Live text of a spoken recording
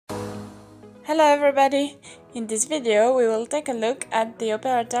Hello everybody! In this video we will take a look at the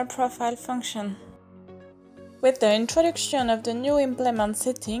operator profile function. With the introduction of the new implement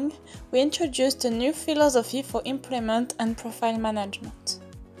setting, we introduced a new philosophy for implement and profile management.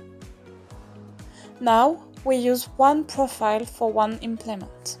 Now we use one profile for one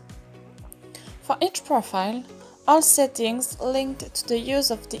implement. For each profile, all settings linked to the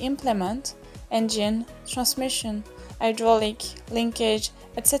use of the implement, engine, transmission, hydraulic, linkage,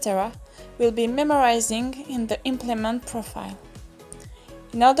 etc. will be memorizing in the implement profile.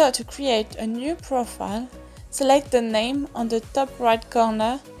 In order to create a new profile, select the name on the top right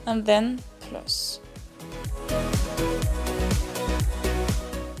corner and then plus.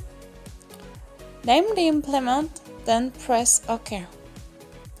 Name the implement, then press OK.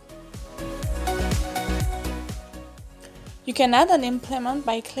 You can add an implement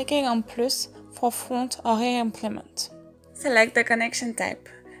by clicking on plus for front or rear implement. Select the connection type: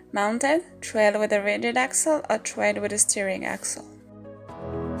 mounted, tread with a rigid axle, or tread with a steering axle.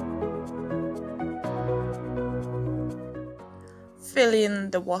 Fill in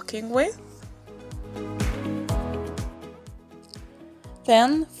the working width.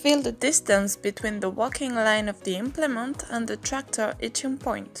 Then fill the distance between the working line of the implement and the tractor hitching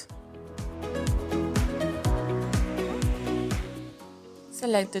point.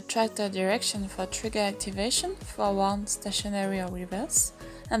 Select the tractor direction for trigger activation, forward, stationary or reverse,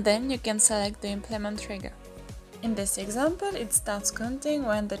 and then you can select the implement trigger. In this example, it starts counting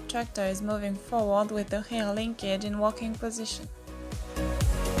when the tractor is moving forward with the rear linkage in working position.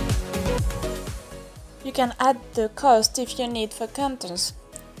 You can add the cost if you need for counters.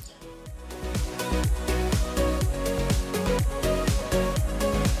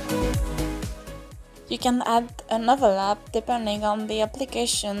 You can add an overlap depending on the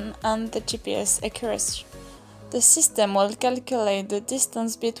application and the GPS accuracy. The system will calculate the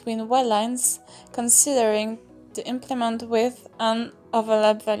distance between well lines considering the implement width and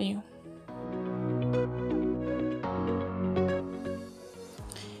overlap value.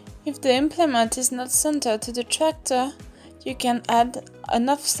 If the implement is not centered to the tractor, you can add an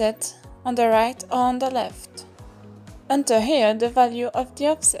offset on the right or on the left. Enter here the value of the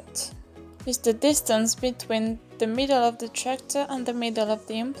offset. Is the distance between the middle of the tractor and the middle of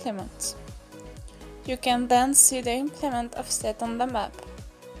the implement. You can then see the implement offset on the map.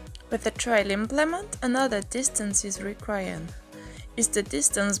 With a trail implement, another distance is required. Is the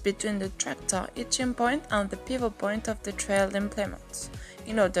distance between the tractor hitching point and the pivot point of the trail implement,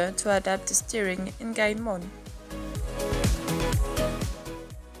 in order to adapt the steering in guide mode.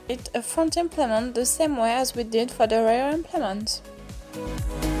 Hit a front implement the same way as we did for the rear implement.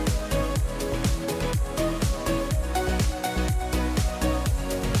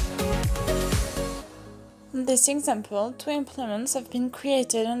 In this example, two implements have been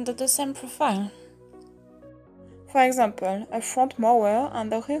created under the same profile. For example, a front mower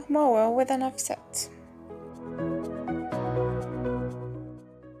and a rear mower with an offset.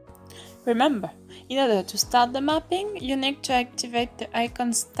 Remember, in order to start the mapping, you need to activate the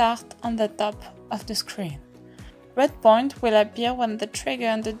icon Start on the top of the screen. Red point will appear when the trigger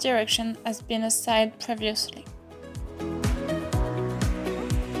and the direction has been assigned previously.